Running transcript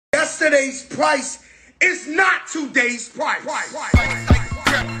Yesterday's price is not today's price.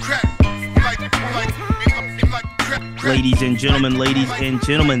 Ladies and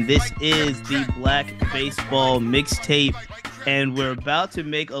gentlemen, this is the Black Baseball Mixtape, and we're about to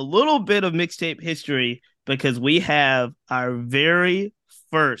make a little bit of mixtape history because we have our very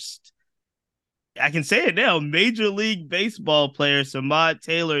first, I can say it now, Major League Baseball player, Samad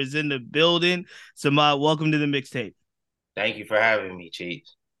Taylor, is in the building. Samad, welcome to the mixtape. Thank you for having me, Chief.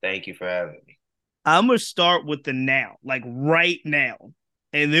 Thank you for having me. I'm going to start with the now, like right now.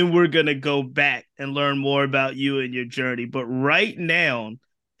 And then we're going to go back and learn more about you and your journey. But right now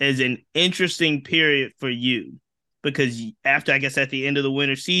is an interesting period for you because after, I guess, at the end of the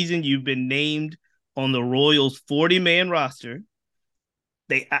winter season, you've been named on the Royals 40-man roster.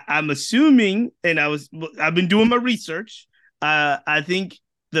 I'm assuming, and I've been doing my research. I think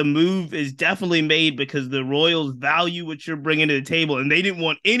the move is definitely made because the Royals value what you're bringing to the table, and they didn't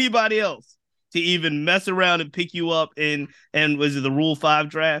want anybody else to even mess around and pick you up and was it the Rule 5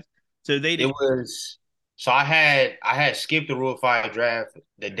 draft? So they did. It was so I had skipped the Rule 5 draft.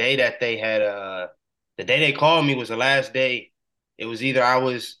 The day that they had the day they called me was the last day. It was either I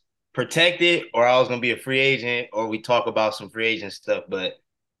was protected or I was gonna be a free agent or we talk about some free agent stuff. But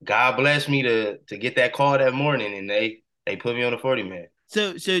God blessed me to get that call that morning and they put me on the 40-man.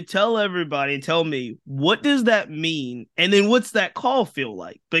 So tell everybody and tell me, what does that mean? And then what's that call feel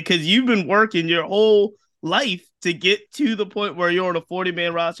like? Because you've been working your whole life to get to the point where you're on a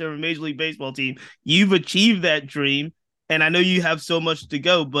 40-man roster of a Major League Baseball team. You've achieved that dream, and I know you have so much to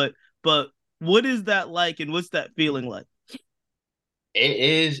go, but what is that like and what's that feeling like?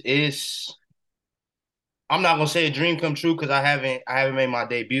 It's I'm not gonna say a dream come true because I haven't made my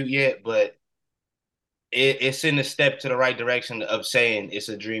debut yet, but it's in a step to the right direction of saying it's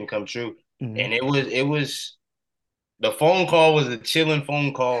a dream come true. Mm-hmm. And it was the phone call was a chilling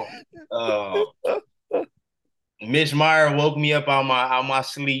phone call. Mitch Meyer woke me up out my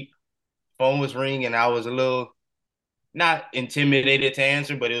sleep. Phone was ringing. I was a little not intimidated to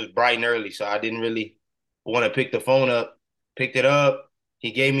answer, but it was bright and early, so I didn't really want to pick the phone up. Picked it up.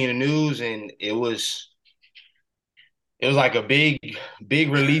 He gave me the news, and it was like a big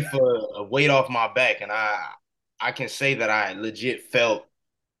relief, a weight off my back, and I can say that I legit felt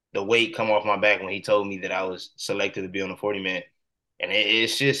the weight come off my back when he told me that I was selected to be on the 40-man, and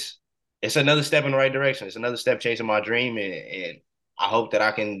it's another step in the right direction. It's another step chasing my dream, and I hope that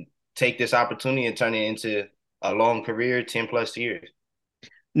I can take this opportunity and turn it into a long career, 10+ years.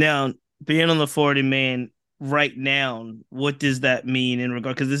 Now, being on the 40-man right now, what does that mean in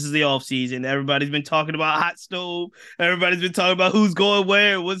regard? Because this is the off season. Everybody's been talking about hot stove. Everybody's been talking about who's going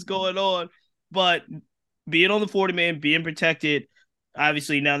where, what's going on. But being on the 40-man, being protected,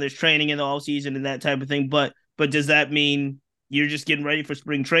 obviously now there's training in the off season and that type of thing. But does that mean you're just getting ready for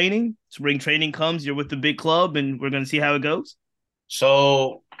spring training? Spring training comes, you're with the big club, and we're going to see how it goes.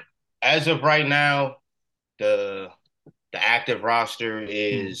 So as of right now, the active roster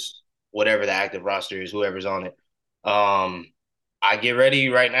is whatever the active roster is, whoever's on it. I get ready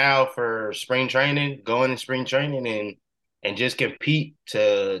right now for spring training, going to spring training and just compete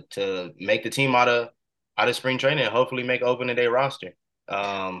to make the team out of spring training and hopefully make opening day roster.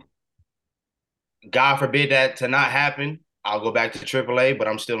 God forbid that to not happen. I'll go back to AAA, but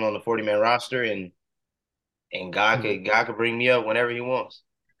I'm still on the 40-man roster and God could bring me up whenever he wants.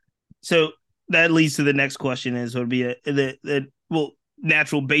 So that leads to the next question is would be the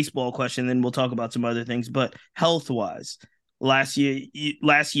natural baseball question. Then we'll talk about some other things. But health wise, last year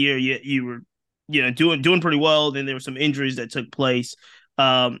you were doing pretty well. Then there were some injuries that took place.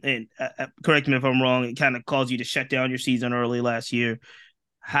 And correct me if I'm wrong. It kind of caused you to shut down your season early last year.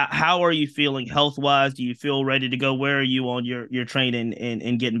 How are you feeling health wise? Do you feel ready to go? Where are you on your training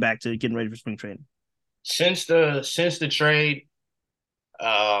and getting back to getting ready for spring training? Since the trade,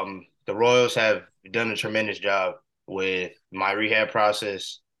 the Royals have done a tremendous job with my rehab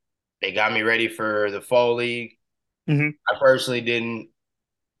process. They got me ready for the fall league. Mm-hmm. I personally didn't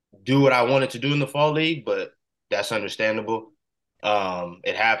do what I wanted to do in the fall league, but that's understandable.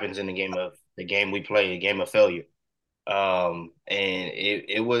 It happens in the game we play, a game of failure. And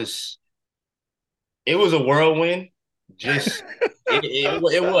it was a whirlwind. Just it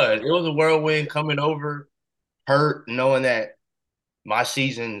was a whirlwind coming over, hurt, knowing that my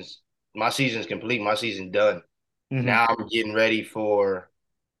season's complete, my season's done. Mm-hmm. Now I'm getting ready for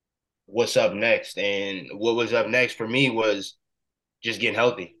what's up next. And what was up next for me was just getting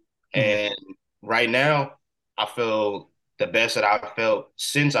healthy. Mm-hmm. And right now, I feel the best that I've felt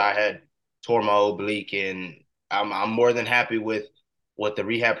since I had tore my oblique, and I'm more than happy with the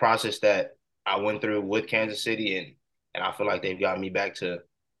rehab process that I went through with Kansas City, and I feel like they've got me back to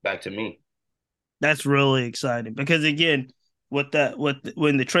back to me. That's really exciting because again, when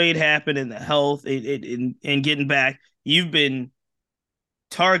the trade happened and the health and getting back, you've been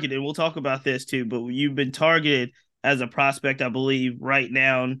targeted. We'll talk about this too, but you've been targeted as a prospect, I believe, right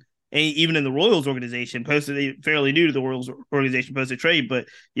now. And even in the Royals organization, posted fairly new to the Royals organization, posted trade, but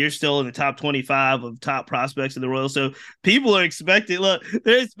you're still in the top 25 of top prospects in the Royals. So people are expecting, look,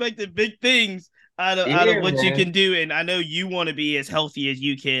 they're expecting big things out of Yeah, what you man. can do. And I know you want to be as healthy as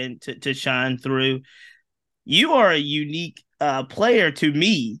you can to shine through. You are a unique player to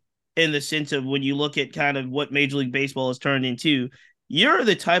me in the sense of when you look at kind of what Major League Baseball has turned into, you're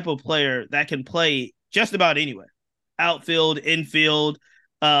the type of player that can play just about anywhere, outfield, infield.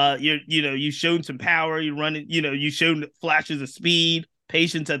 You've shown some power. You run it. You've shown flashes of speed,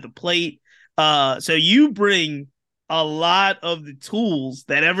 patience at the plate. So you bring a lot of the tools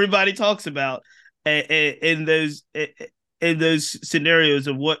that everybody talks about in those scenarios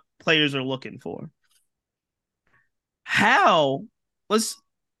of what players are looking for. how let's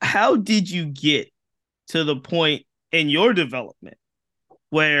how did you get to the point in your development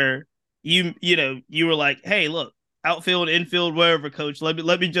where you were like, hey, look, outfield, infield, wherever, coach, let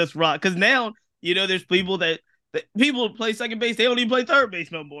me just rock? Because now there's people that people play second base, they don't even play third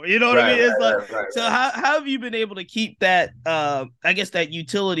base no more. You know what I Right, mean? It's right, like, right, right, so right. how have you been able to keep that I guess that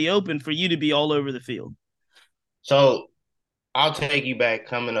utility open for you to be all over the field? So I'll take you back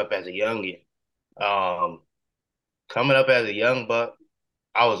coming up as a youngin. Um, Coming up as a young buck,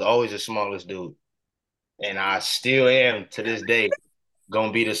 I was always the smallest dude, and I still am to this day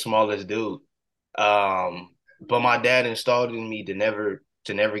gonna be the smallest dude. But my dad installed in me to never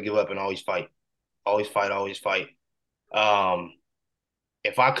give up and always fight, always fight, always fight. Um,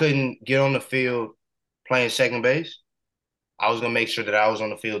 if I couldn't get on the field playing second base, I was gonna make sure that I was on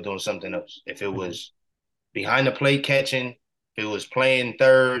the field doing something else. If it Mm-hmm. was behind the plate catching, if it was playing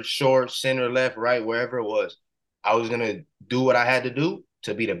third, short, center, left, right, wherever it was, I was gonna do what I had to do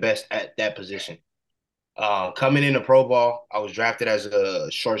to be the best at that position. Coming into pro ball, I was drafted as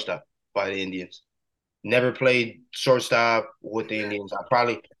a shortstop by the Indians. Never played shortstop with the Indians.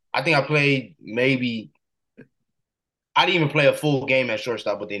 I think I played maybe, I didn't even play a full game at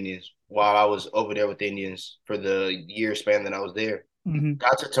shortstop with the Indians while I was over there with the Indians for the year span that I was there. Mm-hmm.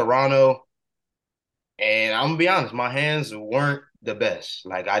 Got to Toronto, and I'm gonna be honest, my hands weren't the best.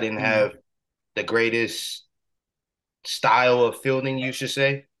 Like I didn't have the greatest style of fielding, you should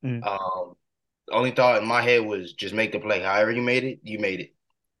say. Mm-hmm. The only thought in my head was just make the play. However you made it, you made it.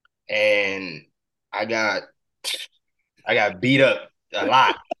 And I got I got beat up a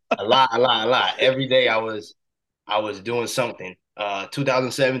lot, a lot, a lot, a lot. Every day I was doing something.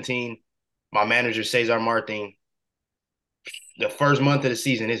 2017, my manager Cesar Martin, the first month of the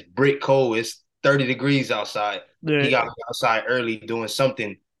season, it's brick cold. It's 30 degrees outside. He Right. got me outside early doing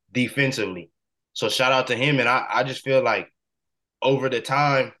something defensively. So shout out to him. And I just feel like over the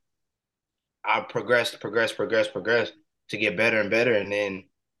time, I progressed to get better and better. And then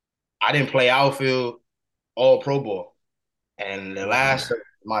I didn't play outfield all pro ball. And Wow.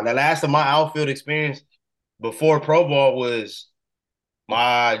 the last of my outfield experience before pro ball was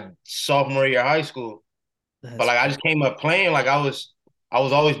my sophomore year of high school. But That's like I crazy. just came up playing like I was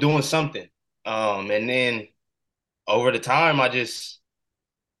always doing something. And then over the time,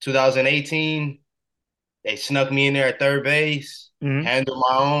 2018, they snuck me in there at third base, Mm-hmm. handled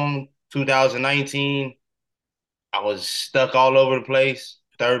my own. 2019, I was stuck all over the place,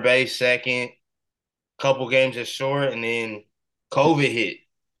 third base, second, couple games at short, and then COVID hit.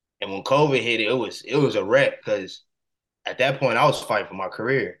 And when COVID hit, it was a wreck because at that point I was fighting for my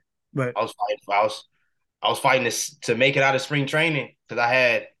career. Right. I was fighting to make it out of spring training because I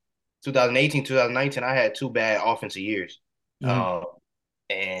had 2018, 2019, I had two bad offensive years. Mm-hmm. Um,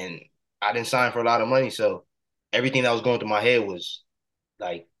 and I didn't sign for a lot of money. So everything that was going through my head was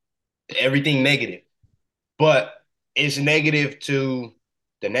like everything negative. But it's negative to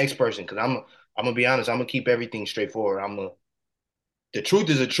the next person because I'm gonna be honest, I'm gonna keep everything straightforward. The truth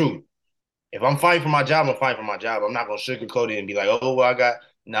is the truth. If I'm fighting for my job, I'm fighting for my job. I'm not gonna sugarcoat it and be like, oh well,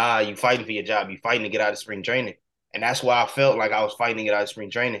 nah, you fighting for your job. You fighting to get out of spring training. And that's why I felt like I was fighting to get out of spring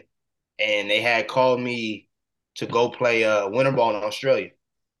training. And they had called me to go play winter ball in Australia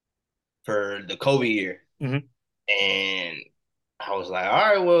for the COVID year. Mm-hmm. And I was like, all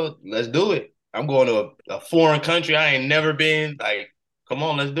right, well, let's do it. I'm going to a foreign country I ain't never been. Like, come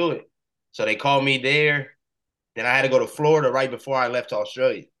on, let's do it. So they called me there. Then I had to go to Florida right before I left to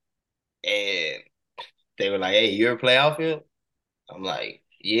Australia. And they were like, hey, you ever play outfield? I'm like,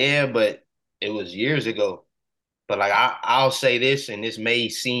 yeah, but it was years ago. But like I'll say this, and this may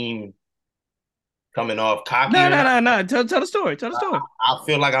seem coming off cocky No, or no, not. no, no. Tell the story. Tell the story. I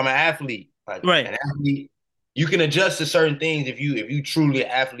feel like I'm an athlete. Like Right. an athlete, you can adjust to certain things if you truly an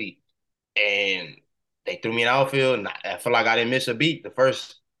athlete. And they threw me in the outfield, and I feel like I didn't miss a beat. The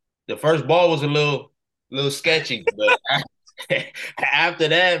first ball was a little sketchy, but after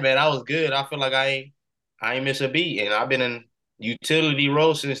that, man, I was good. I feel like I ain't miss a beat, and I've been in utility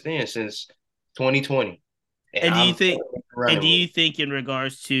role since then, since 2020, and And do you I'm think and running do with you it. think in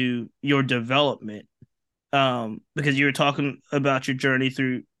regards to your development, because you were talking about your journey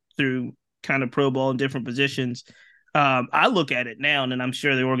through kind of pro ball in different positions. I look at it now, and I'm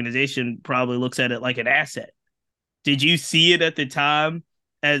sure the organization probably looks at it like an asset. Did you see it at the time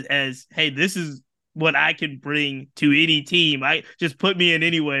as hey, this is what I can bring to any team? I just put me in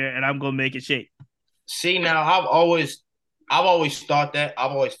anywhere, and I'm gonna make it shake. See, now I've always thought that,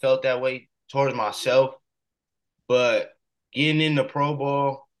 I've always felt that way towards myself, but getting into pro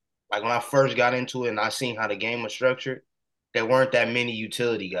ball, like when I first got into it and I seen how the game was structured, there weren't that many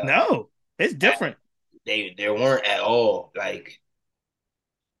utility guys. No, it's different. There weren't at all. Like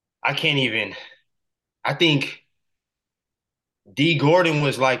I can't even. I think D Gordon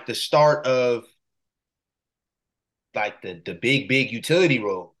was like the start of like the big utility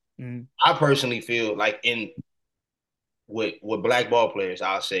role. Mm-hmm. I personally feel like in with black ball players,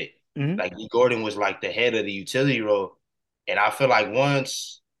 I'll say Mm-hmm. like D Gordon was like the head of the utility role, and I feel like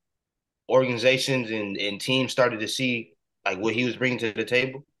once organizations and teams started to see like what he was bringing to the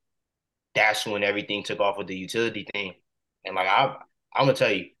table, that's when everything took off with the utility thing. And like I'm gonna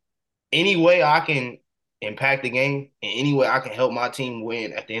tell you, any way I can impact the game and any way I can help my team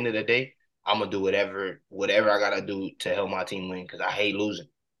win at the end of the day, I'm gonna do whatever I gotta do to help my team win because I hate losing.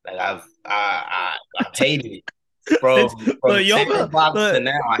 Like I've hated it from Look, sandbox to look,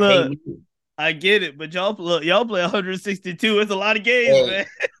 now. I hate look. losing. I get it, but y'all play 162. It's a lot of games, Hey, man.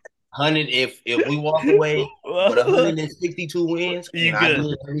 100. If we walk away with Well, 162 wins you and I good?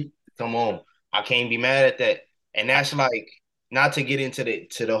 did everything, come on, I can't be mad at that. And that's like not to get into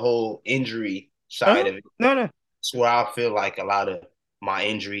the whole injury side of it. No, no. It's where I feel like a lot of my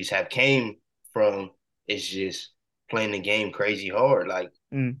injuries have came from. It's just playing the game crazy hard. Like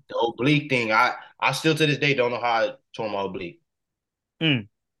Mm, the oblique thing, I still to this day don't know how I tore my oblique. mm.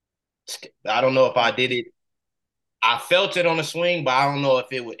 I don't know if I did it. I felt it on the swing, but I don't know if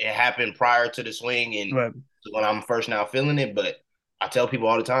it happened prior to the swing and Right. when I'm first now feeling it. But I tell people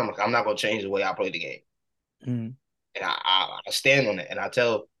all the time, like I'm not gonna change the way I play the game, Mm. and I stand on it. And I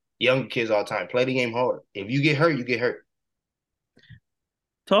tell young kids all the time, play the game hard. If you get hurt, you get hurt.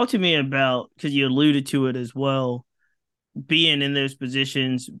 Talk to me about because you alluded to it as well, being in those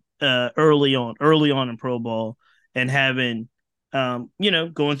positions early on in pro ball, and having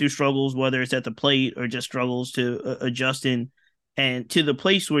going through struggles, whether it's at the plate or just struggles to adjusting, and to the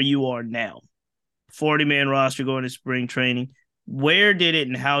place where you are now, 40-man roster going to spring training. Where did it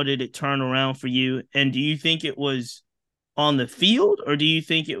and how did it turn around for you? And do you think it was on the field, or do you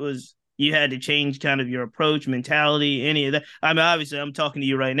think it was you had to change kind of your approach, mentality, any of that? I mean, obviously, I'm talking to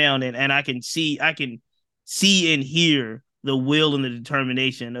you right now, and I can see and hear the will and the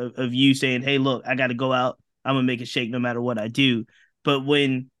determination of you saying, "Hey, look, I got to go out. I'm gonna make a shake no matter what I do." But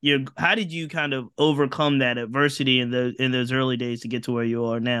how did you kind of overcome that adversity in those early days to get to where you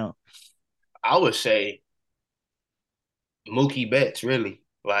are now? I would say Mookie Betts, really.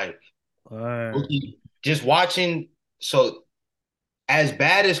 Like Word. Mookie, just watching. So as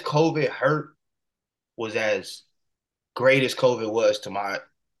bad as COVID hurt was as great as COVID was to my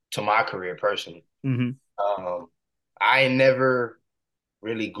career personally. Mm-hmm. Um, I never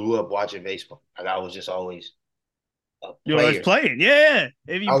really grew up watching baseball. Like I was just always a You're always player. playing, yeah.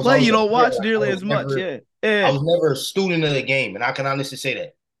 If I you was play, always you a don't player. watch Like nearly as much, yeah, I yeah. was never a student of the game, and I can honestly say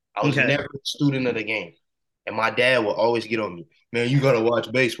that. I was Okay, never a student of the game. And my dad would always get on me, man, you gotta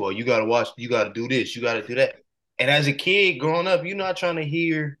watch baseball. You gotta do this, you gotta do that. And as a kid growing up, you're not trying to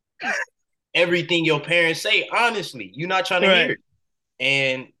hear everything your parents say, honestly. You're not trying to hear right. it.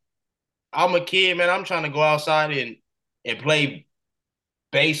 And I'm a kid, man. I'm trying to go outside and play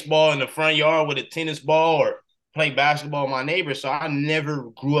baseball in the front yard with a tennis ball or play basketball with my neighbors. So I never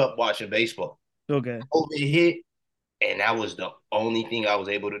grew up watching baseball. Okay, COVID hit, and that was the only thing I was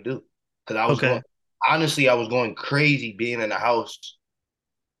able to do. Because okay, I was going crazy being in the house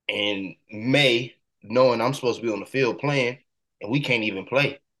in May, knowing I'm supposed to be on the field playing, and we can't even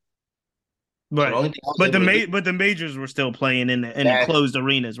play. So the right. only thing I was able to do, But the majors were still playing in the exactly, closed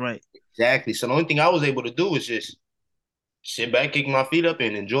arenas, right? exactly. So the only thing I was able to do was just sit back, kick my feet up,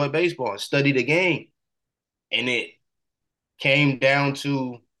 and enjoy baseball and study the game. And it came down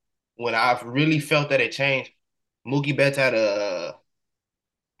to when I really felt that it changed. Mookie Betts had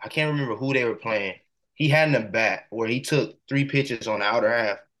I can't remember who they were playing. he had in the bat where he took 3 pitches on the outer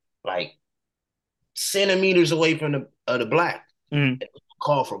half, like centimeters away from the black. Mm.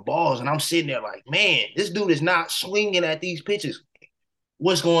 Call for balls, and I'm sitting there like, man, this dude is not swinging at these pitches.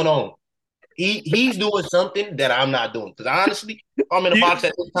 What's going on? He's doing something that I'm not doing. Because honestly, if I'm in the You box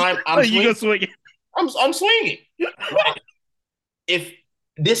at this time, I'm you go swinging. swing it. I'm swinging. Like if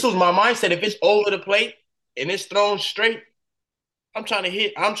this was my mindset, if it's over the plate and it's thrown straight, I'm trying to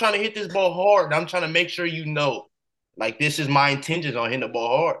hit. I'm trying to hit this ball hard. I'm trying to make sure you know, like this is my intentions on hitting the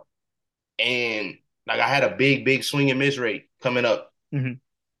ball hard. And like I had a big swing and miss rate coming up. Mm-hmm.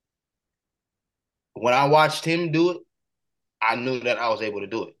 When I watched him do it, I knew that I was able to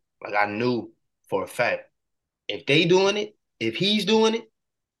do it. Like I knew for a fact, if they doing it, if he's doing it,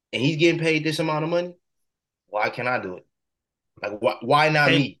 and he's getting paid this amount of money, why can't I do it? Like why not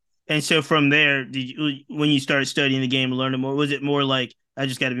And me? and so from there, did you when you started studying the game and learning more, was it more like I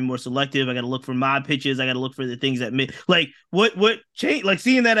just got to be more selective? I got to look for my pitches. I got to look for the things that like what changed? Like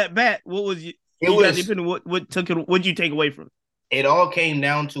seeing that at bat, what was It you got the was opinion? What took it? What did you take away from it all came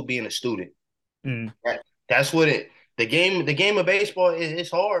down to being a student. it? Mm. That's what it. The game of baseball is it's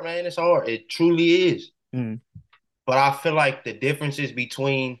hard, man. It's hard. It truly is. Mm. But I feel like the differences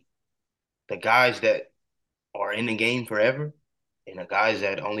between the guys that are in the game forever and the guys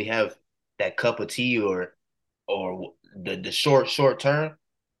that only have that cup of tea or the short term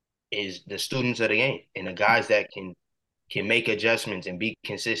is the students of the game and the guys that can make adjustments and be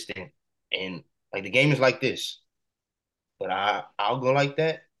consistent. And like the game is like this, but I'll go like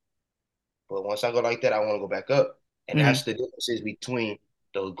that. But once I go like that, I want to go back up. And Mm. that's the differences between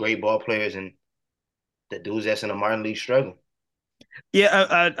those great ball players and the dudes that's in the minor league struggling.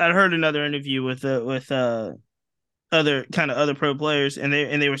 Yeah, I heard another interview with other pro players, and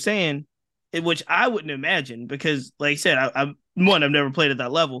they were saying, which I wouldn't imagine because, like I said, I've never played at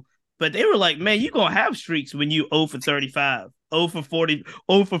that level, but they were like, man, you gonna have streaks when you 0 for 35, 0 for 40,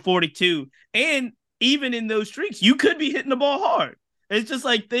 0 for 42, and even in those streaks, you could be hitting the ball hard. It's just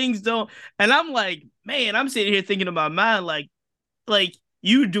like things don't, and I'm like, man, I'm sitting here thinking in my mind like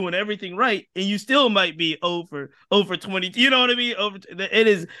you doing everything right and you still might be over 20, you know what I mean, over it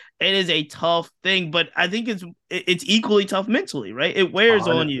is a tough thing, but I think it's equally tough mentally, right? It wears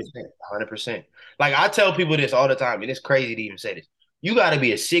on you 100%. 100%. Like I tell people this all the time, and it's crazy to even say this. You got to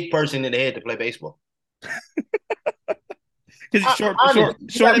be a sick person in the head to play baseball. because it's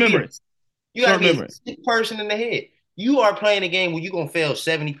Honest, short memory. you got to Short be a memory. sick person in the head. You are playing a game where you're gonna fail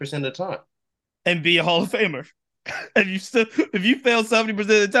 70% of the time. And be a Hall of Famer. If you fail 70% of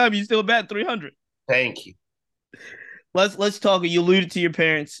the time, you still bat 300. Thank you. Let's talk. You alluded to your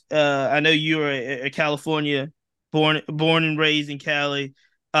parents. I know you were a California born and raised in Cali.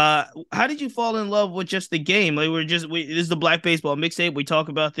 How did you fall in love with just the game? Like this is the Black Baseball Mixtape. We talk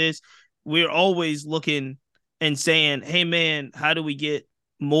about this. We're always looking and saying, "Hey man, how do we get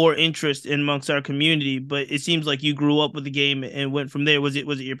more interest in amongst our community?" But it seems like you grew up with the game and went from there. Was it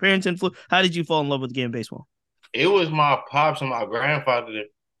your parents' influence? How did you fall in love with the game of baseball? It was my pops and my grandfather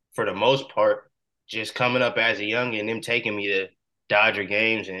for the most part, just coming up as a young and them taking me to Dodger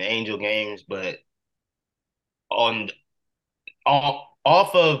games and Angel games, but on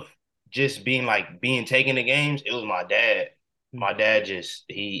off of just being taken to games, it was my dad. My dad just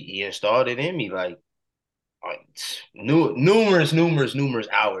he installed it in me like numerous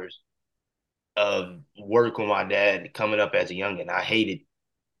hours of work with my dad coming up as a youngin.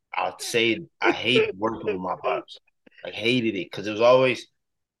 I'll say I hated working with my pops. I hated it because it was always,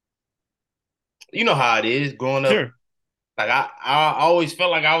 you know how it is growing up. Sure. Like I always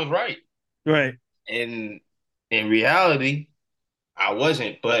felt like I was right, Right. and in reality, I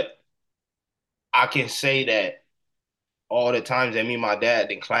wasn't. But I can say that all the times that me and my dad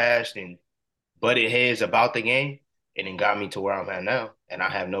then clashed and butted heads about the game, and then got me to where I'm at now, and I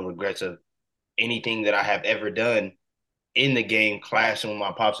have no regrets of anything that I have ever done in the game, clashing with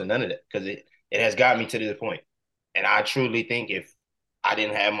my pops and none of that, because it has got me to this point. And I truly think if I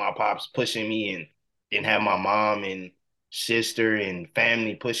didn't have my pops pushing me and didn't have my mom and sister and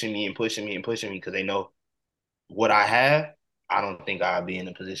family pushing me and pushing me and pushing me because they know what I have, I don't think I'd be in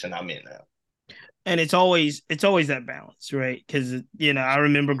the position I'm in now. And it's always that balance, right? Because I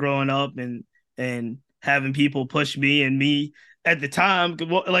remember growing up and having people push me, and me at the time,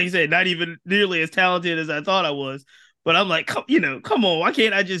 like you said, not even nearly as talented as I thought I was. But I'm like, come on, why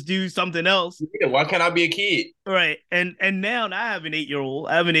can't I just do something else? Yeah, why can't I be a kid? Right. And now I have an 8 year old.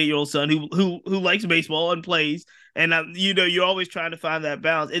 I have an 8 year old son who likes baseball and plays. And you're always trying to find that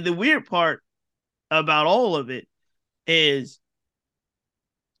balance. And the weird part about all of it is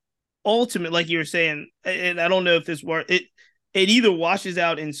ultimate, like you were saying, and I don't know if this work it. it either washes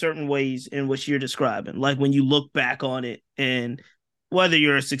out in certain ways in which you're describing, like when you look back on it, and whether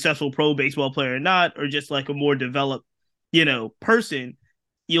you're a successful pro baseball player or not, or just like a more developed, person,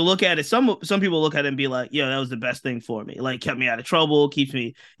 you look at it. Some people look at it and be like, "Yo, that was the best thing for me. Like, kept me out of trouble, keeps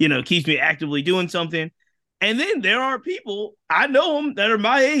me actively doing something." And then there are people I know them that are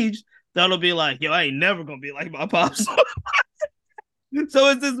my age that'll be like, "Yo, I ain't never gonna be like my pops." So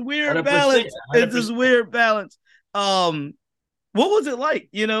it's this weird 100%, balance. It's this 100%. weird balance. Um, what was it like?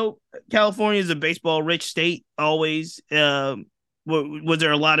 California is a baseball rich state always. Was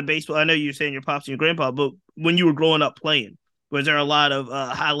there a lot of baseball? I know you were saying your pops and your grandpa, but when you were growing up playing, was there a lot of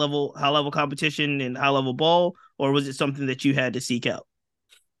high level competition and high level ball, or was it something that you had to seek out?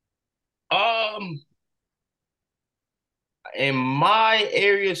 Um, in my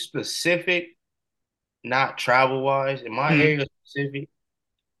area specific, not travel wise, in my Mm-hmm. area specific,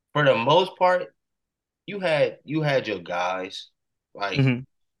 for the most part, you had your guys. Like Mm-hmm.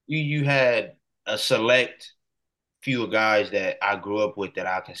 you had a select few of guys that I grew up with that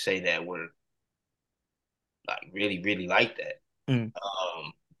I can say that were like really, really like that. Mm-hmm.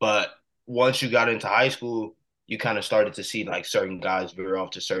 But once you got into high school, you kind of started to see like certain guys veer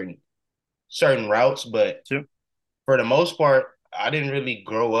off to certain routes. But Sure. for the most part, I didn't really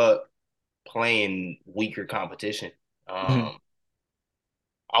grow up playing weaker competition. Mm-hmm. Um,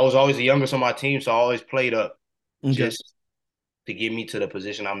 I was always the youngest on my team, so I always played up Okay. just to get me to the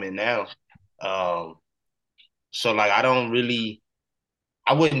position I'm in now. Um, so like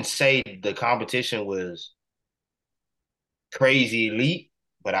I wouldn't say the competition was crazy elite,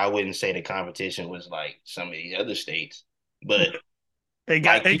 but I wouldn't say the competition was like some of these other states. But It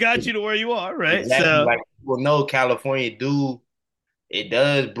got like it got people you to where you are, right? exactly So like people know California do it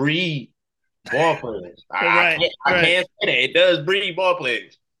does breed ball players. I right, can't I right, can't say that it does breed ball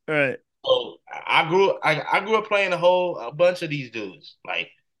players. right. So I grew up playing a bunch of these dudes. Like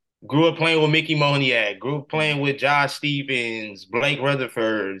grew up playing with Mickey Moniak, grew up Mm-hmm. playing with Josh Stevens, Blake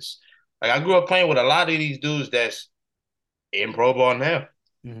Rutherfords. Like I grew up playing with a lot of these dudes that's in pro ball now.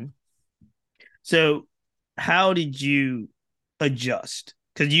 Mm-hmm. So, how did you adjust?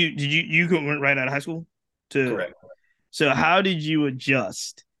 Because you went right out of high school to. Correct. So, how did you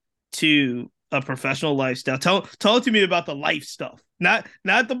adjust to a professional lifestyle? Tell it to me about the life stuff, not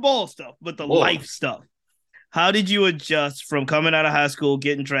the ball stuff, but the Boy, life stuff. How did you adjust from coming out of high school,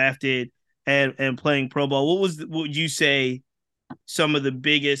 getting drafted, and playing pro ball? What would you say some of the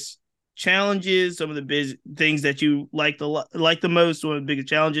biggest challenges, some of the big things that you like the most, one of the biggest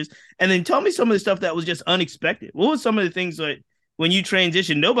challenges, and then tell me some of the stuff that was just unexpected. What was some of the things that when you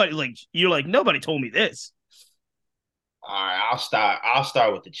transitioned, nobody told me this. all right, I'll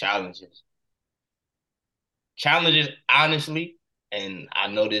start with the challenges. Challenges, honestly, and I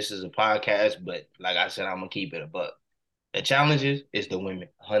know this is a podcast, but like I said, I'm gonna keep it a buck. The challenges is the women,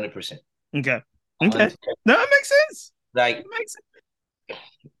 100%. Okay, okay, 100%. no, that makes sense. That Like makes sense.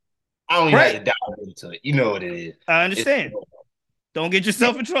 I don't even have Right, to dive into it. You know what it is. I It's understand. Don't get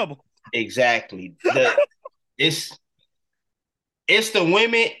yourself in trouble. exactly it's it's the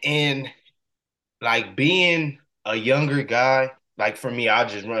women and like being a younger guy. Like for me, I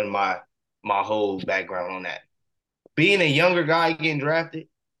just run my whole background on that. Being a younger guy getting drafted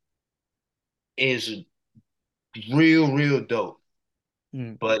is real, real dope,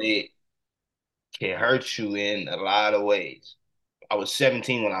 Mm-hmm. but it can hurt you in a lot of ways. I was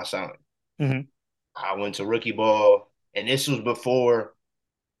 17 when I signed. Mm-hmm. I went to rookie ball, and this was before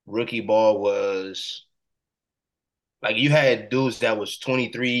rookie ball was like you had dudes that was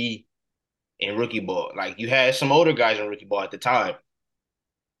 23 in rookie ball. Like you had some older guys in rookie ball at the time.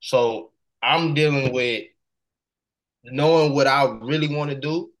 So I'm dealing with knowing what I really want to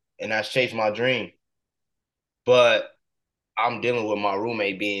do, and that's chase my dream. But I'm dealing with my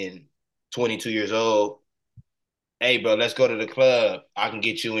roommate being 22 years old. Hey, bro, let's go to the club. I can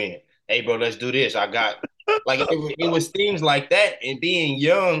get you in. Hey, bro, let's do this. I got like it was things like that, and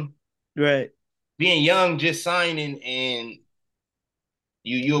Right. being young, just signing, and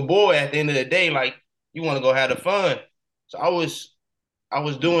you're a boy at the end of the day. Like you want to go have the fun. So I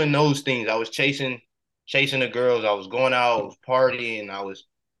was doing those things. I was chasing the girls. I was going out, I was partying. I was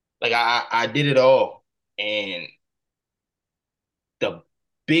like I did it all, and the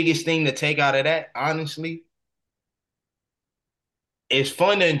biggest thing to take out of that, honestly, it's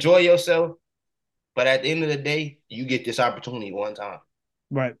fun to enjoy yourself. But at the end of the day, you get this opportunity one time.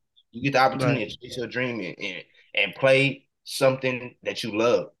 Right. You get the Right. opportunity to chase your dream and play something that you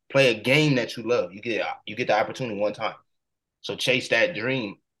love. Play a game that you love. You get the opportunity one time. So chase that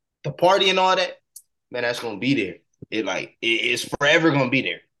dream. The party and all that, man, that's gonna be there. It's forever gonna be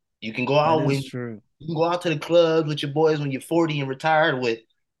there. You can go That out is when true. You can go out to the clubs with your boys when you're 40 and retired with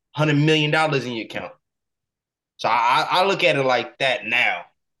 $100 million in your account. So I look at it like that now.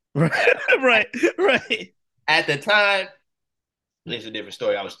 Right, right, right. At the time, it's a different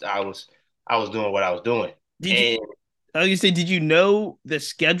story. I was doing what I was doing, Did you? and I was gonna say, did you know the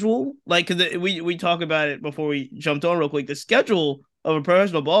schedule? Like, because we talk about it before we jumped on real quick. The schedule of a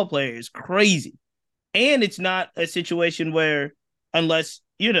professional ball player is crazy, and it's not a situation where, unless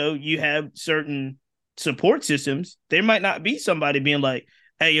you have certain support systems, there might not be somebody being like,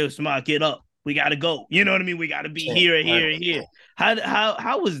 "Hey, yo, Samad, get up. We got to go." You know what I mean? We got to be here, here, here.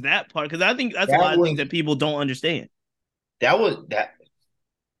 How was that part? Because I think that's a that lot of things was that people don't understand. that was that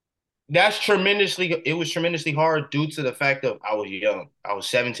that's tremendously it was tremendously hard due to the fact of I was young. I was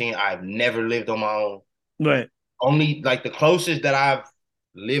 17. I've never lived on my own. Right. Only like the closest that I've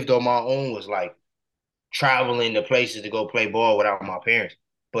lived on my own was like traveling to places to go play ball without my parents.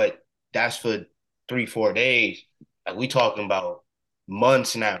 But that's for 3, 4 days. Like we talking about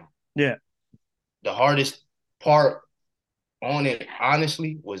months now. Yeah. The hardest part on it,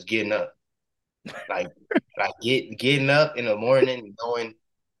 honestly, was getting up. Like getting up in the morning and going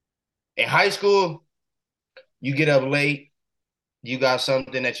in high school, you get up late, you got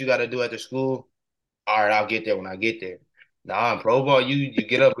something that you got to do at the school. All right, I'll get there when I get there. Nah, in pro ball, you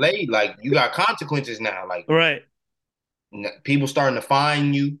get up late, like you got consequences now. Like Right. people starting to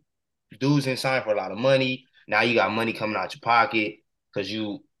fine you. Dudes in sign for a lot of money. Now you got money coming out your pocket because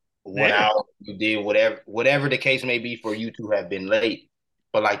you went Yeah. out, you did whatever the case may be for you to have been late.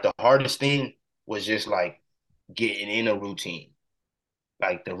 But like the hardest thing was just like getting in a routine.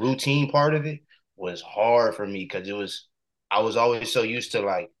 Like the routine part of it was hard for me because I was always so used to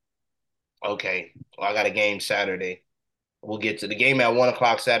like, okay, well, I got a game Saturday. We'll get to the game at 1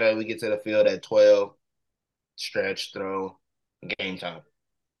 o'clock Saturday. We get to the field at 12, stretch, throw, game time.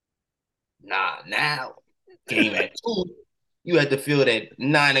 Nah, now game at 2, you at the field at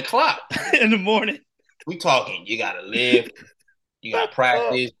 9 o'clock. In the morning. We talking, you gotta lift, you gotta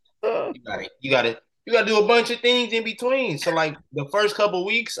practice, you gotta do a bunch of things in between. So like the first couple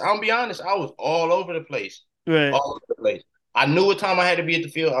weeks, I'll be honest, I was all over the place. Right. All over the place. I knew what time I had to be at the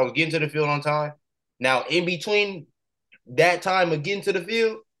field. I was getting to the field on time. Now, in between that time of getting to the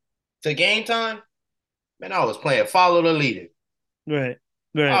field to game time, man, I was playing follow the leader. Right.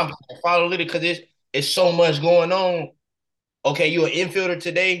 Right. I'm playing follow the leader because it's so much going on. Okay, you an infielder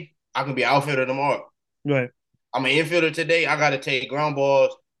today, I can be an outfielder tomorrow. Right. I'm an infielder today, I gotta take ground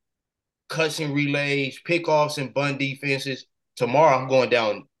balls, cuts and relays, pickoffs and bunt defenses. Tomorrow I'm going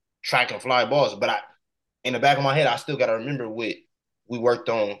down track and fly balls. But in the back of my head, I still gotta remember what we worked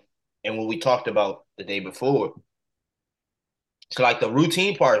on and what we talked about the day before. So like the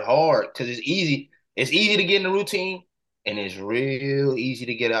routine part hard because it's easy. It's easy to get in the routine, and it's real easy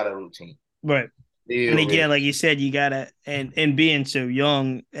to get out of the routine. Right. And Real, real. again, like you said, you gotta and being so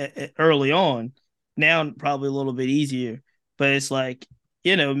young early on, now probably a little bit easier. But it's like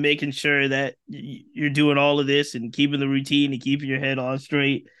making sure that you're doing all of this and keeping the routine and keeping your head on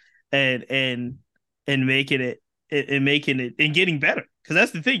straight, and and and making it and getting better. Because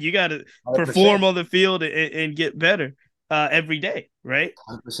that's the thing, you got to 100%. perform on the field and get better every day, right?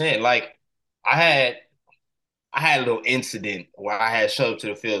 100%. Like I had I had a little incident where I had showed up to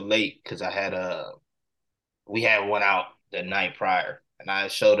the field late because I had we had one out the night prior, and I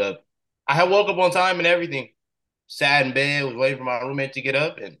showed up. I had woke up on time and everything. Sat in bed, was waiting for my roommate to get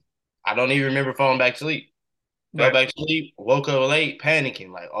up, and I don't even remember falling back to sleep. Fell Right, back to sleep, woke up late,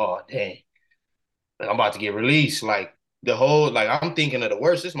 panicking, like, oh dang, like I'm about to get released. Like the whole, like I'm thinking of the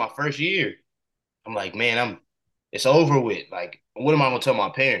worst. This is my first year. I'm like, man, it's over with. Like, what am I gonna tell my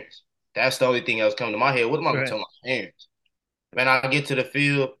parents? That's the only thing that was coming to my head. What am I gonna right, tell my parents? Man, I get to the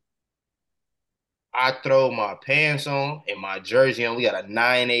field, I throw my pants on and my jersey on. We got a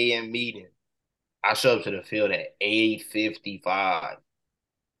 9 a.m. meeting. I show up to the field at 8:55.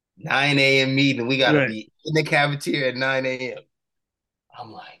 9 a.m. meeting. We gotta right, be in the cafeteria at 9 a.m.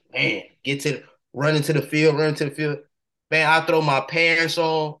 I'm like, man, run into the field, run into the field. Man, I throw my pants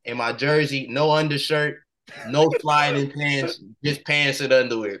on and my jersey, no undershirt, no sliding pants, just pants and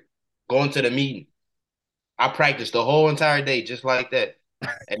underwear. Going to the meeting. I practiced the whole entire day just like that.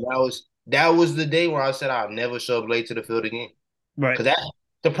 And that was the day where I said I'll never show up late to the field again. right. Cause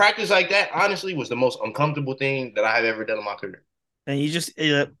to practice like that, honestly, was the most uncomfortable thing that I have ever done in my career. And you just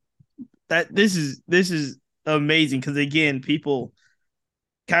that this is amazing because again, people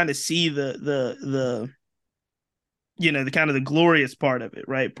kind of see the the kind of the glorious part of it,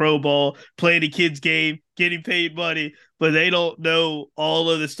 right? Pro ball, playing a kid's game, getting paid money, but they don't know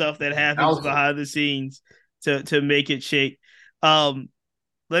all of the stuff that happens Also, behind the scenes to make it shake. Um,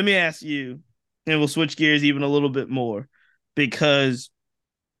 Let me ask you. and we'll switch gears even a little bit more because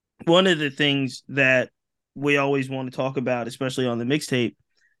one of the things that we always want to talk about, especially on the mixtape,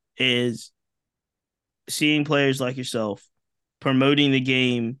 is seeing players like yourself promoting the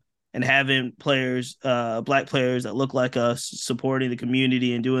game and having players, black players that look like us, supporting the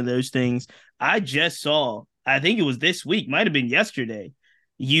community and doing those things. I just saw, I think it was this week, might have been yesterday,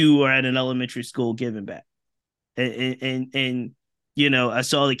 you were at an elementary school giving back. And you know, I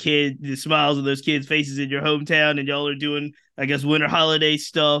saw the smiles of those kids' faces in your hometown, and y'all are doing, I guess, winter holiday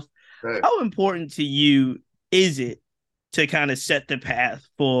stuff. Right. How important to you is it to kind of set the path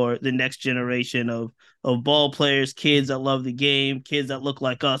for the next generation of ball players, kids that love the game, kids that look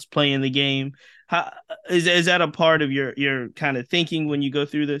like us playing the game? How is that a part of your kind of thinking when you go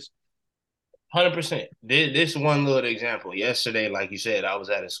through this? 100%. This one little example. Yesterday, like you said, I was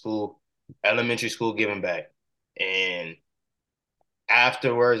at a school, elementary school, giving back, and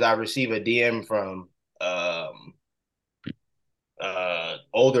afterwards, I received a DM from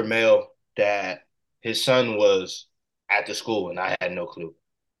older male that his son was at the school, and I had no clue.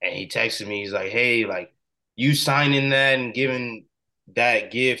 And he texted me. He's like, "Hey, like you signing that and giving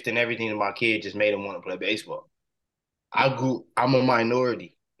that gift and everything to my kid just made him want to play baseball." I'm a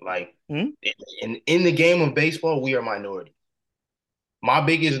minority. Like Hmm. in the game of baseball, we are minority. My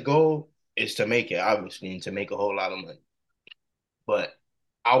biggest goal is to make it, obviously, and to make a whole lot of money. But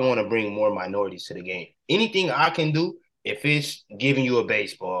I want to bring more minorities to the game. Anything I can do, if it's giving you a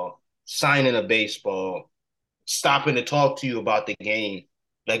baseball, signing a baseball, stopping to talk to you about the game,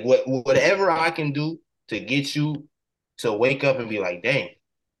 like whatever I can do to get you to wake up and be like, dang,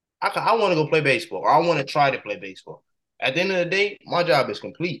 I want to go play baseball, or I want to try to play baseball. At the end of the day, my job is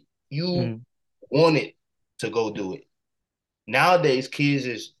complete. You Hmm. wanted to go do it. Nowadays, kids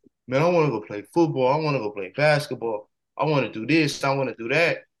is, man, I want to go play football. I want to go play basketball. I want to do this. I want to do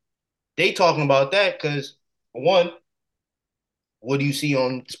that. They talking about that because one, what do you see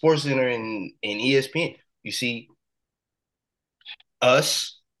on Sports Center and ESPN? You see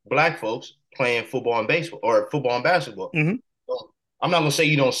us black folks playing football and baseball or football and basketball. Hmm. So I'm not gonna say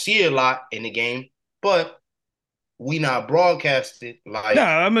you don't see it a lot in the game, but we not broadcasted No, like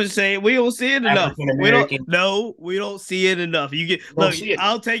I'm gonna say we don't see it enough. African We don't. American. No, we don't see it enough. You get Don't look. see it.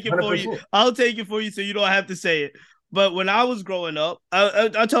 I'll take it for you. 100%. I'll take it for you, so you don't have to say it. But when I was growing up,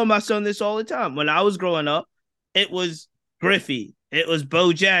 I tell my son this all the time. When I was growing up, it was Griffey, it was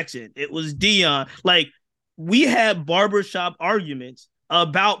Bo Jackson, it was Dion. Like we had barbershop arguments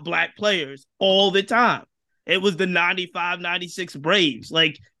about black players all the time. It was the 95, 96 Braves,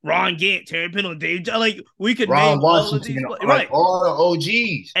 like Ron Gant, Terry Pendleton, Dave. Like we could name Ron all of Washington, these players. like Right. all the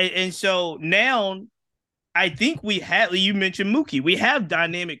OGs. And so now I think we have, you mentioned Mookie. We have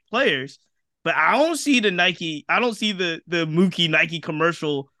dynamic players, but I don't see the Nike, I don't see the Mookie Nike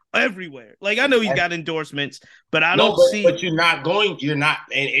commercial everywhere. Like I know he's Exactly. got endorsements, but I No, don't but see. you're not going. You're not,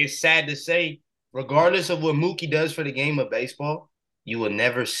 and it's sad to say, regardless of what Mookie does for the game of baseball, you will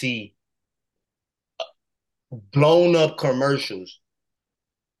never see blown up commercials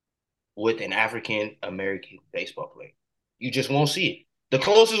with an African American baseball player. You just won't see it. The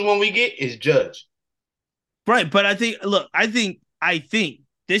closest one we get is Judge. Right, but I think look, I think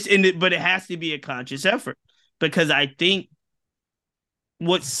this in it, but it has to be a conscious effort because I think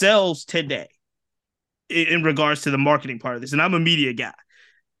what sells today in regards to the marketing part of this, and I'm a media guy,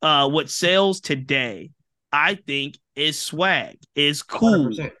 what sells today, I think, is swag, is cool,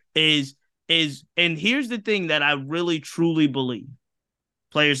 100%. is and here's the thing that I really truly believe.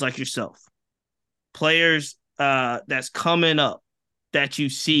 Players like yourself, players that's coming up that you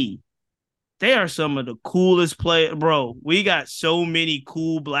see, they are some of the coolest play, bro. We got so many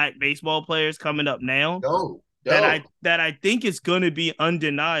cool black baseball players coming up now Dope. that I Dope. that I think it's going to be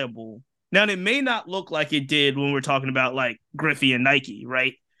undeniable. Now it may not look like it did when we're talking about like Griffey and Nike,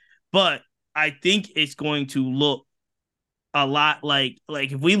 right? But I think it's going to look a lot like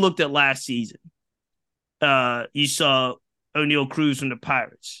if we looked at last season, you saw O'Neal Cruz from the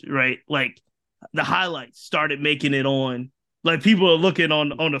Pirates, right? Like the highlights started making it on, like people are looking on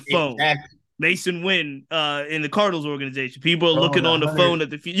the phone. Exactly. Mason Wynn in the Cardinals organization, people are Throwing looking the on the phone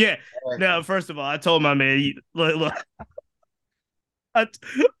 100. at the yeah. Now, first of all, I told my man, look, I,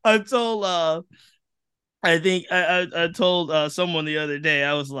 I told I think I told someone the other day.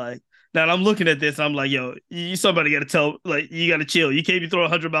 I was like, now I'm looking at this. I'm like, yo, you somebody got to tell, like, you got to chill. You can't be throwing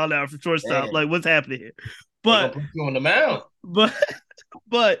 100 mile an hour from shortstop. Man, Like, what's happening here? they gonna But put you on the mound. but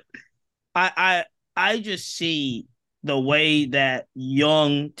but I I just see the way that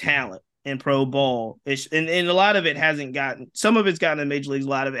young talent in pro ball is, and a lot of it hasn't gotten. Some of it's gotten in major leagues. A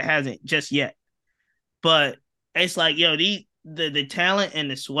lot of it hasn't just yet. But it's like, yo, the talent and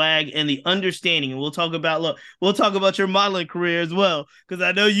the swag and the understanding. And we'll talk about your modeling career as well, because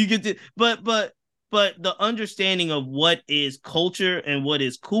I know you get to, but the understanding of what is culture and what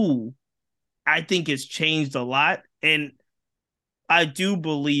is cool, I think has changed a lot. And I do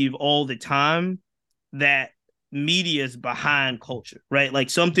believe all the time that media is behind culture, right? Like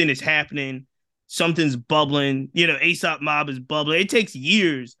something is happening, something's bubbling, Aesop Mob is bubbling. It takes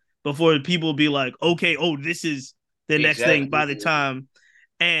years before people be like, okay, oh, this is the next thing Exactly. by the time.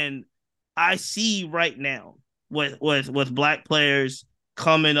 And I see right now with black players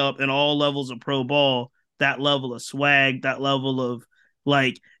coming up in all levels of pro ball, that level of swag, that level of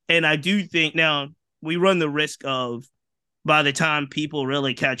like, and I do think now we run the risk of by the time people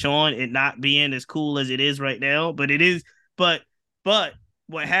really catch on, it not being as cool as it is right now. But it is, but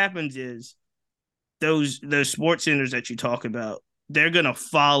what happens is those sports centers that you talk about, they're gonna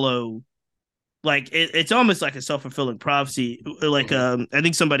follow. Like it's almost like a self-fulfilling prophecy. Like Mhm. I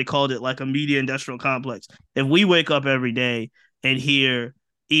think somebody called it like a media industrial complex. If we wake up every day and hear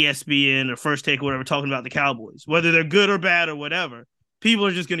ESPN or First Take or whatever talking about the Cowboys, whether they're good or bad or whatever, people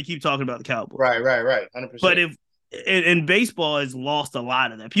are just going to keep talking about the Cowboys. Right. But 100%. if and baseball has lost a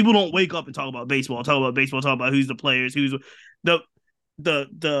lot of that. People don't wake up and talk about baseball. Talk about who's the players, who's the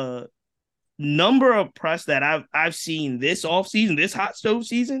the number of press that I've seen this offseason, this hot stove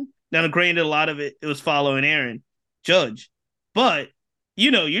season. Now, granted, a lot of it was following Aaron Judge, but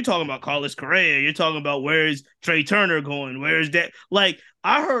you're talking about Carlos Correa. You're talking about where's Trey Turner going? Where's that? Like,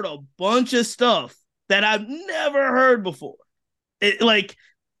 I heard a bunch of stuff that I've never heard before. It, like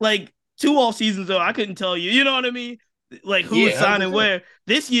 2 off seasons ago, I couldn't tell you. You know what I mean? Like who was Yeah, signing 100%. where.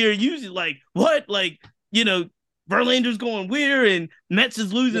 This year, usually like what? Like you know, Verlander's going weird and Mets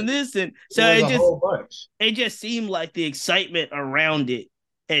is losing this, and It so was a whole bunch. it just seemed like the excitement around it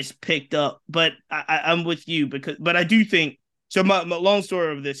has picked up. But I'm with you but I do think so. My long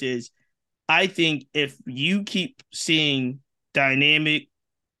story of this is I think if you keep seeing dynamic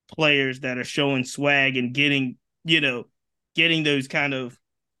players that are showing swag and getting those kind of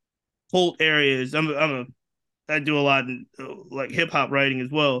cult areas. I do a lot in like hip hop writing as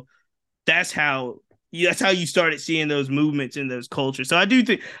well. That's how that's how you started seeing those movements in those cultures. So I do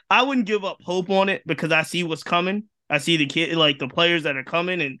think I wouldn't give up hope on it because I see what's coming. I see the kid like the players that are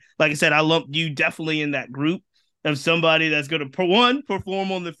coming, and like I said, I lump you definitely in that group of somebody that's going to one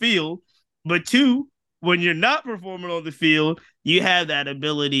perform on the field, but two, when you're not performing on the field, you have that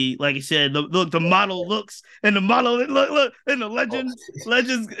ability. Like I said, the model looks and the model look and the Oh,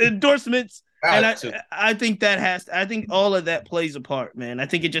 legends endorsements, and got to. I think that I think all of that plays a part, man. I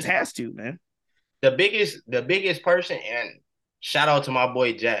think it just has to, man. The biggest person, and shout out to my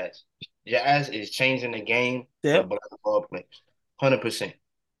boy Jazz. Jazz is changing the game for Yep. black ball players. 100%.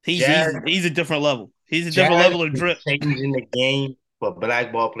 He's Jazz he's he's a different level. He's a different Jazz level of is drip. changing the game for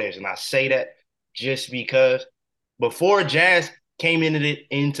black ball players. And I say that just because before Jazz came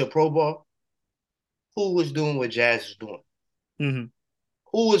into pro ball, who was doing what Jazz is doing? Mm-hmm.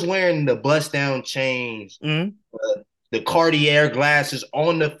 Who was wearing the bust down chains, Mm-hmm. the Cartier glasses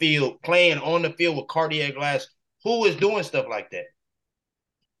on the field, playing on the field with Cartier glass? Who was doing stuff like that?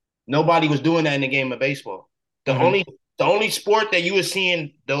 Nobody was doing that in the game of baseball. The Mm-hmm. only the only sport that you were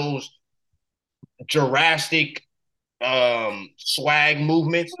seeing those Jurassic swag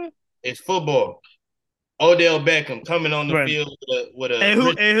movements is football. Odell Beckham coming on the Right. field with a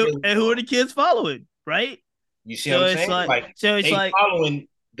Richard Mille And who are ball. the kids following? Right. You see what So I'm it's saying? like Like so it's they like following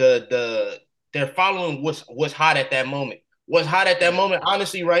they're following what's hot at that moment. What's hot at that moment,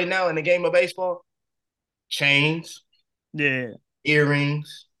 honestly, right now in the game of baseball? Chains, yeah.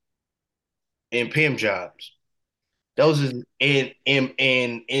 earrings, and pimp jobs. Those is in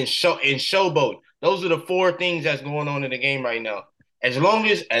showboat. Those are the four things that's going on in the game right now. As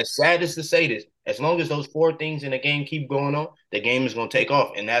sad as to say this, as long as those four things in the game keep going on, the game is going to take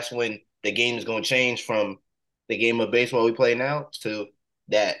off, and that's when the game is going to change from the game of baseball we play now to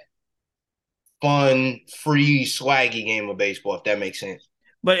that fun, free, swaggy game of baseball. If that makes sense.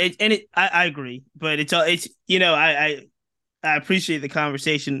 But I agree. But it's I appreciate the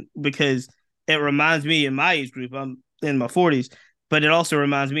conversation because it reminds me in my age group, I'm in my 40s, but it also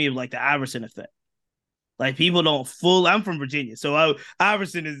reminds me of like the Iverson effect. Like people don't full. I'm from Virginia, so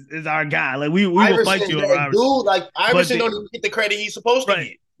Iverson is our guy. Like we will fight Iverson, you over that Iverson. dude, like But Iverson, the don't even get the credit he's supposed to right,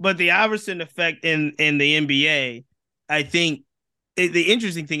 get. but the Iverson effect in the NBA, I think the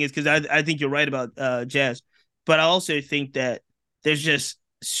interesting thing is because I think you're right about Jazz, but I also think that there's just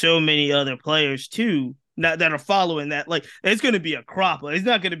so many other players too that are following that. Like it's going to be a crop. It's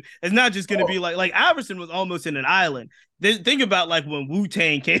not going to. It's not just going to be Oh, like Iverson was almost in an island. Think about like when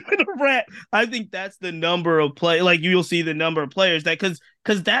Wu-Tang came in the rap. I think that's the number of play. Like you'll see the number of players that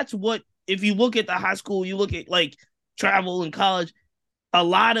because that's what if you look at the high school, you look at like travel and college. A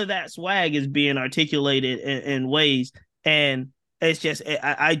lot of that swag is being articulated in ways, and it's just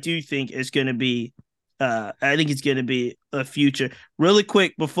I do think it's going to be. I think it's going to be a future. Really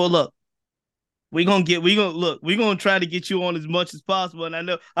quick before look, we gonna try to get you on as much as possible,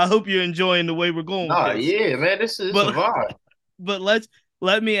 and I hope you're enjoying the way we're going with nah, this. yeah, man, this a But vibe. but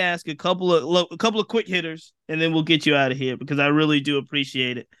let me ask a couple of quick hitters, and then we'll get you out of here because I really do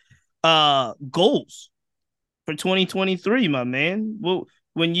appreciate it. Goals for 2023, my man. Well,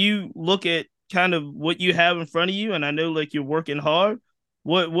 when you look at kind of what you have in front of you, and I know like you're working hard,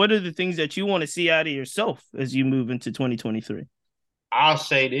 what are the things that you want to see out of yourself as you move into 2023? I'll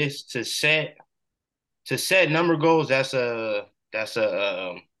say this to set number goals. That's a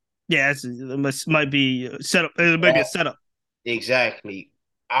Yeah, it might be set up. It might be a that, setup. exactly.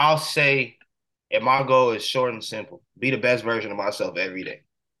 I'll say, and my goal is short and simple: be the best version of myself every day.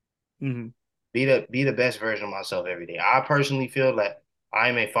 Mm-hmm. Be the best version of myself every day. I personally feel that I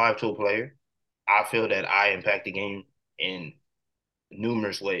am a 5 tool player. I feel that I impact the game in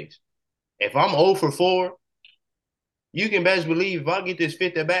numerous ways. If I'm 0 for 4, you can best believe if I get this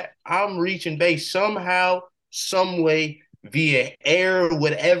fifth at bat, I'm reaching base somehow, some way, via air,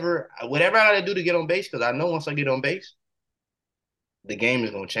 whatever I gotta do to get on base, because I know once I get on base, the game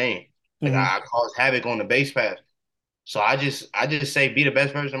is gonna change. Like Mm-hmm. I cause havoc on the base pass. So I just say be the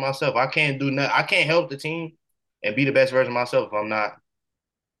best version of myself. I can't do nothing. I can't help the team and be the best version of myself if I'm not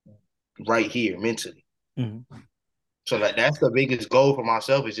right here mentally. Mm-hmm. So that's the biggest goal for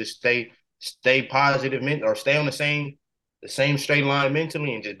myself is just stay positive or stay on the same straight line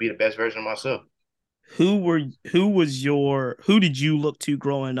mentally and just be the best version of myself. Who did you look to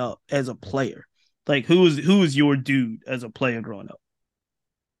growing up as a player? Like who was your dude as a player growing up?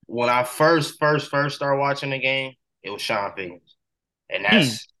 When I first started watching the game, it was Sean Figgins, and Hmm.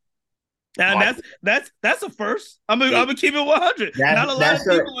 that's And my that's a first. I'm it, gonna keep it 100. that's Not a lot that's of a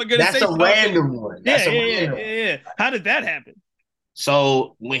people are gonna that's say a Sean Pickens. random one. Yeah, That's a yeah, yeah, random one. yeah, yeah. How did that happen?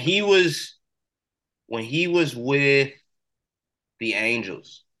 So when he was with the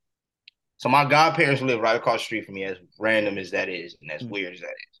Angels, so my godparents live right across the street from me. As random as that is, and as Mm, weird as that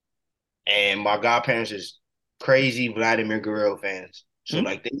is, and my godparents is crazy Vladimir Guerrero fans. So mm,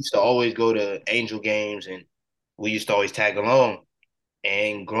 like they used to always go to Angel games, and we used to always tag along.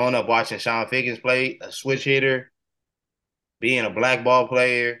 And growing up watching Sean Figgins play, a switch hitter, being a black ball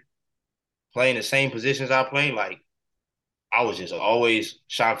player, playing the same positions I play, like I was just always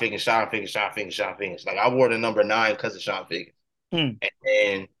Sean Figgins, Sean Figgins, Sean Figgins, Sean Figgins. Like I wore the number 9 because of Sean Figgins. mm, And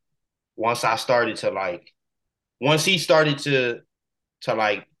then once I started to like, once he started to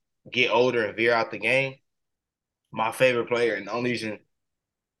like get older and veer out the game, my favorite player and the only reason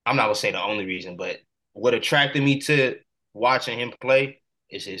I'm not gonna say the only reason, but what attracted me to watching him play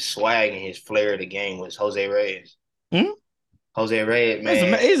is his swag and his flair of the game was Jose Reyes. mm. Jose Reyes, That's a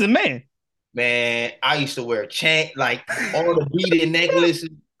man, he's a man. man, I used to wear chain like all the beaded necklaces.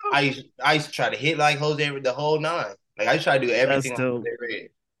 I used to try to hit like Jose the whole nine. Like I try to do That's everything like dope. Jose Reyes.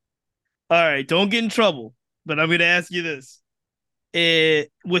 All right, don't get in trouble. But I'm gonna ask you this: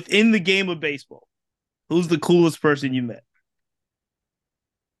 within the game of baseball, who's the coolest person you met?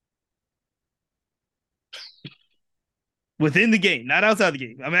 Within the game, not outside the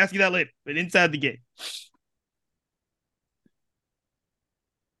game. I'm asking that later, but inside the game.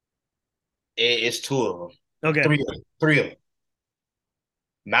 It's two of them, Okay. three of them.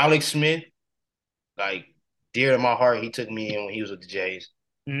 Malik Smith, like dear to my heart, he took me in when he was with the Jays.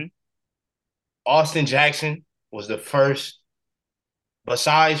 Mm-hmm. Austin Jackson was the first,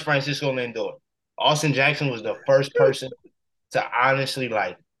 besides Francisco Lindor. Austin Jackson was the first person to honestly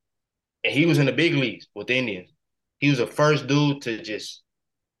like, and he was in the big leagues with the Indians. He was the first dude to just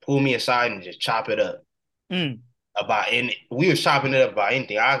pull me aside and just chop it up Mm. about, and we were chopping it up about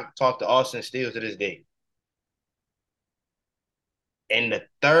anything. I talked to Austin still to this day. And the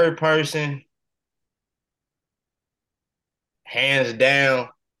third person, hands down,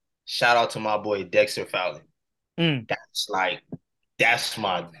 shout out to my boy Dexter Fowler. Mm. That's like that's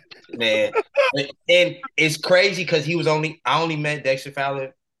my man. And it's crazy because I only met Dexter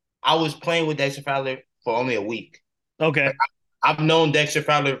Fowler. I was playing with Dexter Fowler for only a week. Like, Okay. I've known Dexter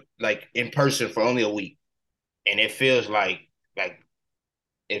Fowler like in person for only a week, and it feels like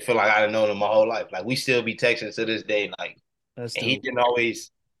it feel like I've known him my whole life. Like we still be texting to this day. Like, That's and he dope. didn't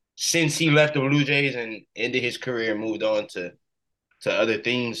always since he left the Blue Jays and ended his career and moved on to to other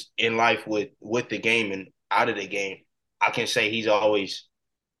things in life with the game and out of the game, I can say he's always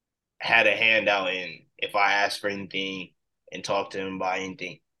had a handout in if I ask for anything and talk to him about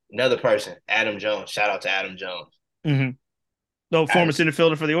anything. Another person, Adam Jones. Shout out to Adam Jones. Mm-hmm. No, former Adam, center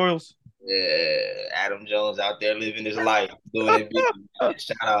fielder for the Orioles. Adam Jones out there living his life, doing it big.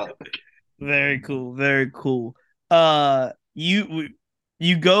 Shout out. Very cool. Very cool.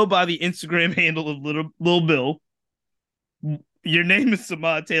 You go by the Instagram handle of Little Bill. Your name is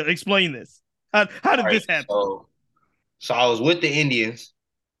Samad Taylor. Explain this. How All did right, this happen? so I was with the Indians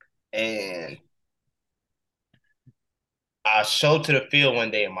and I showed to the field one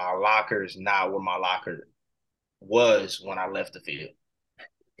day and my locker is not where my locker was when I left the field.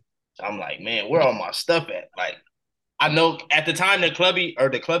 So I'm like, man, where all my stuff at? Like, I know at the time the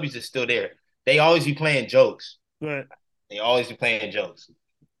clubbies is still there. They always be playing jokes. But They always be playing jokes.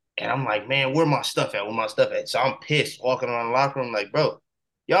 And I'm like, man, where my stuff at? Where my stuff at? So I'm pissed walking around the locker room like, bro,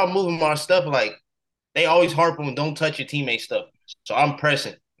 y'all moving my stuff like they always harp on don't touch your teammates' stuff. So I'm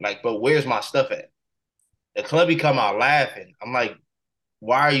pressing, like, bro, where's my stuff at? The clubby come out laughing. I'm like,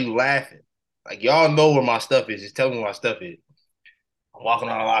 why are you laughing? Like, y'all know where my stuff is. Just tell me where my stuff is. I'm walking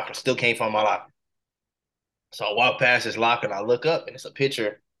around the locker, still can't find my locker. So I walk past this locker and I look up and it's a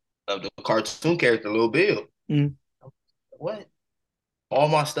picture of the cartoon character, Lil Bill. mm. What? All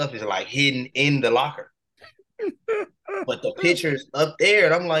my stuff is like hidden in the locker. But the picture's up there.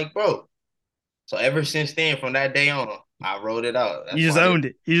 And I'm like, bro. So ever since then, from that day on, I wrote it out. You That's just my name. owned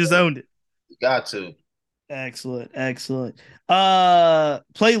it. You just owned it. You got to. Excellent, excellent.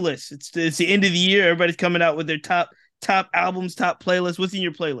 Playlist. It's the end of the year. Everybody's coming out with their top albums, top playlists. What's in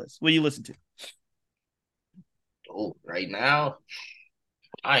your playlist? What do you listen to? Oh, right now,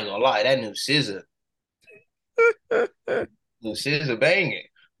 I ain't gonna lie, that new scissor banging.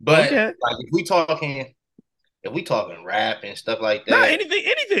 But Okay. like if we talking rap and stuff like Not that,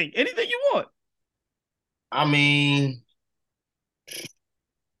 anything you want. I mean,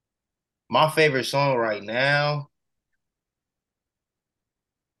 my favorite song right now,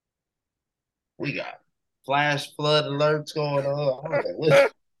 we got flash flood alerts going on. I was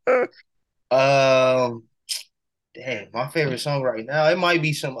like, um, damn, my favorite song right now, it might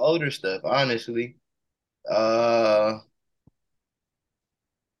be some older stuff, honestly. Uh,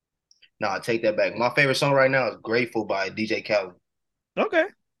 no, I take that back. My favorite song right now is "Grateful" by DJ Khaled. Okay.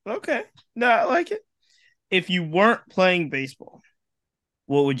 Okay. No, I like it. If you weren't playing baseball,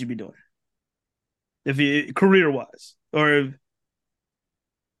 what would you be doing? If you career wise, or if,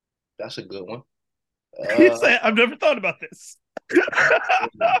 That's a good one. you Uh, say I've never thought about this.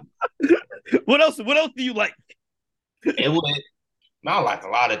 What else? What else do you like? it would not like a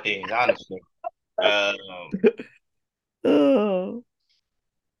lot of things, honestly. Um, Oh,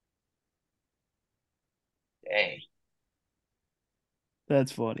 dang,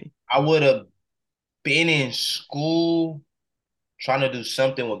 that's funny. I would have been in school trying to do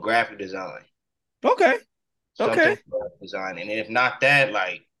something with graphic design, Okay. something Okay. with graphic design, and if not that,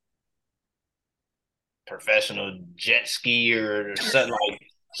 like professional jet skier or something like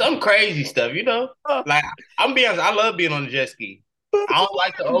some crazy stuff, you know. Uh, Like I'm being honest, I love being on the jet ski. I don't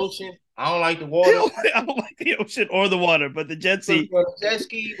like the ocean. I don't like the water. I don't like the ocean or the water, but the jet But ski. on the jet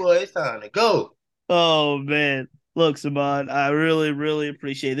ski, boy, it's time to go. Oh man. Look, Saban, I really, really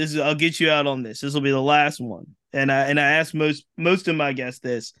appreciate it. This. I'll get you out on this. This will be the last one. And I ask most of my guests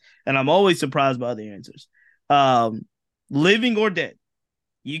this, and I'm always surprised by the answers. Um, living or dead,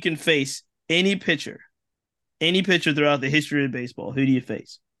 you can face any pitcher throughout the history of baseball. Who do you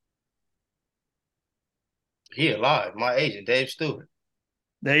face? He alive, my agent, Dave Stewart.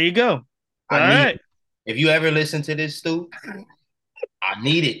 There you go. All I need right. it. If you ever listen to this, Stu, I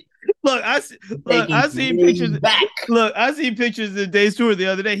need it. Look, look, Taking I seen me pictures. back. Look, I seen pictures of Dave Stewart the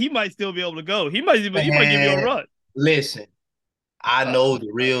other day. He might still be able to go. He might give you a Man, run. listen, I Uh, know the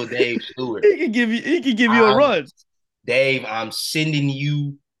real Dave Stewart. he can give you a I'm run. Dave, I'm sending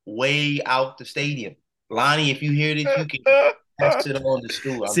you way out the stadium. Lonnie, if you hear this, you can pass it on to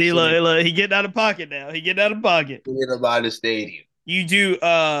Stu. I'm See, sending look, he getting out of pocket now. He getting out of pocket. it about the stadium. You do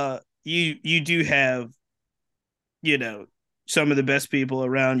you do have, you know, some of the best people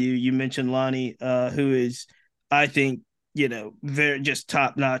around you. You mentioned Lonnie, who is, I think, very just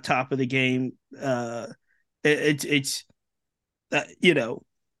top not top of the game. It's you know,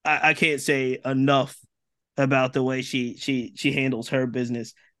 I can't say enough about the way she handles her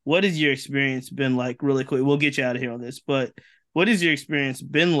business. What has your experience been like? Really quick, we'll get you out of here on this, but what has your experience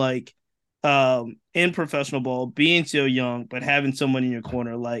been like in professional ball, being so young, but having someone in your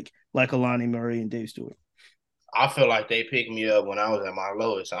corner like Alani Murray and Dave Stewart? I feel like they picked me up when I was at my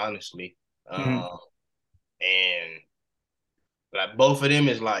lowest, honestly. Mm-hmm. And Like both of them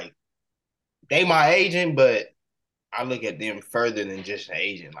is like they my agent, but I look at them further than just an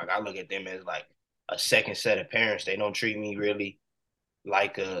agent. Like I look at them as like a second set of parents. They don't treat me really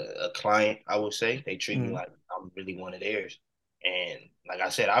like a client, I would say. They treat me Mm, like I'm really one of theirs. And like I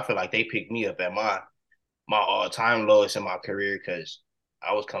said, I feel like they picked me up at my all time lowest in my career because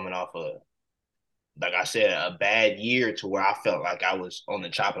I was coming off like I said, a bad year to where I felt like I was on the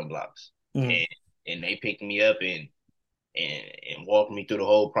chopping blocks. mm. And they picked me up and walked me through the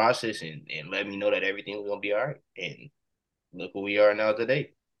whole process and let me know that everything was gonna be all right. And look where we are now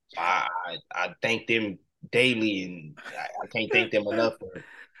today. So I thank them daily, and I can't thank them enough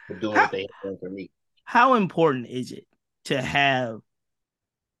for doing How what they have done for me. how important is it to have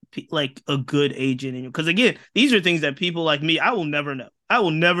like a good agent in you? Because again, these are things that people like me, I will never know. I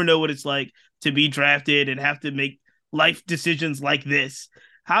will never know what it's like to be drafted and have to make life decisions like this.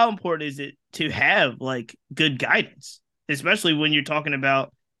 How important is it to have like good guidance, especially when you're talking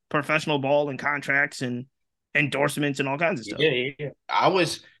about professional ball and contracts and endorsements and all kinds of stuff? Yeah. I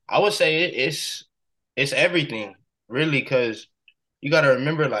would say it's everything really because you got to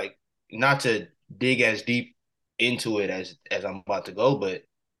remember like not to dig as deep into it as I'm about to go, but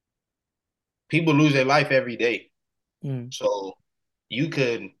people lose their life every day. Mm, So you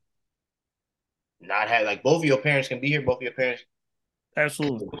could not have like both of your parents can be here, both of your parents could,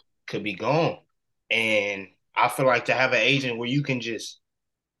 absolutely. could be gone. And I feel like to have an agent where you can just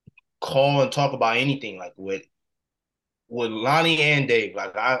call and talk about anything, like with Lonnie and Dave,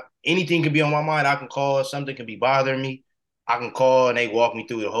 like anything could be on my mind. I can call, something could be bothering me. I can call and they walk me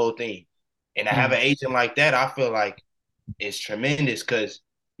through the whole thing. And to have Mm. an agent like that, I feel like it's tremendous because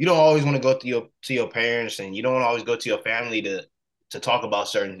you don't always want to go to your parents and you don't always go to your family to talk about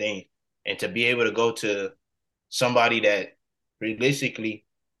certain things. And to be able to go to somebody that realistically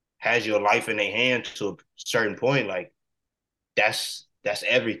has your life in their hand to a certain point, like that's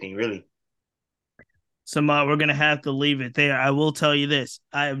everything, really. So we're gonna have to leave it there. I will tell you this: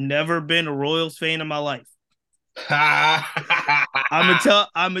 I have never been a Royals fan in my life. I'm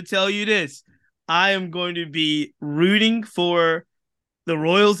gonna tell you this. I am going to be rooting for the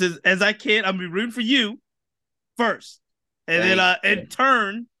Royals as I can. I'm gonna be rooting for you first. And then Thank in you.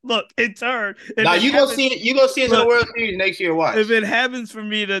 turn, look, in turn, if Now it you gonna happens, see it. You gonna see us in the look, World Series next year. if Watch. it happens for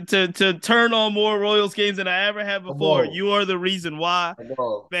me to turn on more Royals games than I ever have Come before, on. you are the reason why. Come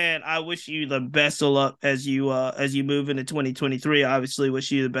on. Man, I wish you the best of luck as you move into 2023. I obviously wish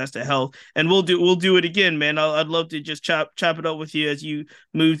you the best of health, and we'll do it again, man. I'd love to just chop it up with you as you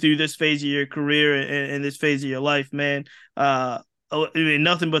move through this phase of your career and this phase of your life, man. I mean,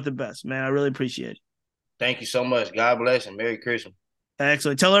 nothing but the best, man. I really appreciate it. Thank you so much. God bless and Merry Christmas.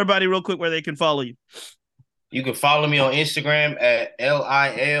 Excellent. Tell everybody real quick where they can follow you. You can follow me on Instagram at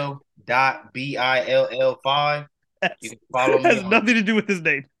LIL.BILL5. You That's, can follow me has on nothing to do with his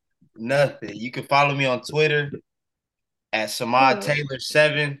name. nothing. You can follow me on Twitter at Samad Taylor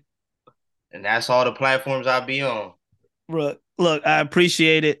 7. And that's all the platforms I'll be on. Look, I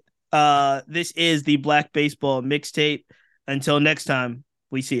appreciate it. This is the Black Baseball Mixtape. Until next time,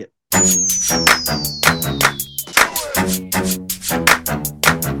 we see it.